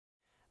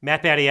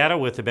Matt Battiata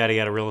with the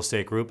Battiata Real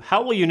Estate Group.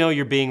 How will you know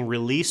you're being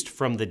released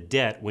from the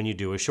debt when you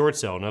do a short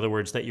sale? In other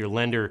words, that your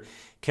lender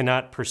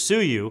cannot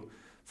pursue you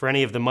for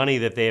any of the money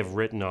that they have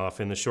written off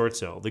in the short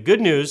sale. The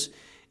good news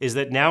is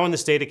that now in the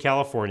state of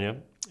California,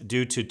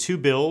 due to two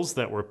bills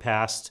that were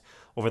passed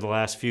over the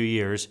last few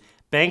years,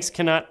 banks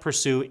cannot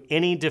pursue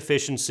any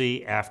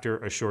deficiency after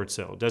a short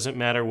sale. It doesn't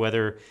matter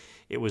whether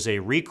it was a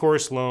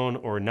recourse loan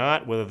or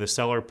not, whether the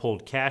seller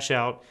pulled cash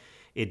out.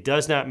 It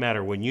does not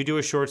matter. When you do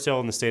a short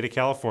sale in the state of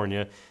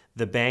California,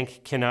 the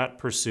bank cannot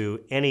pursue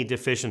any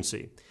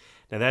deficiency.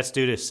 Now that's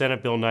due to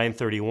Senate Bill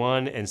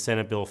 931 and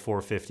Senate Bill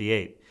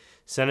 458.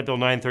 Senate Bill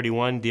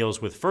 931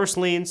 deals with first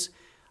liens.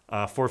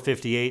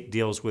 458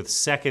 deals with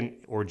second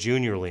or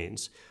junior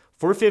liens.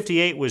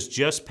 458 was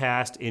just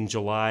passed in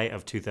July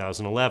of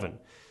 2011.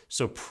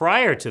 So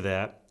prior to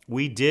that,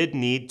 we did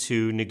need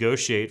to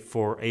negotiate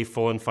for a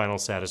full and final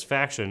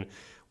satisfaction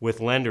with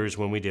lenders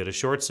when we did a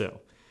short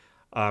sale.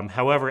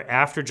 However,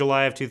 after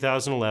July of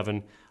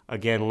 2011,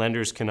 again,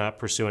 lenders cannot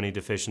pursue any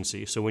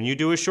deficiency. So when you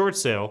do a short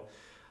sale,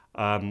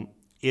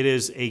 it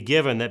is a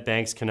given that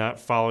banks cannot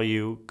follow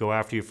you, go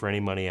after you for any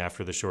money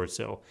after the short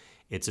sale.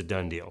 It's a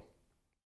done deal.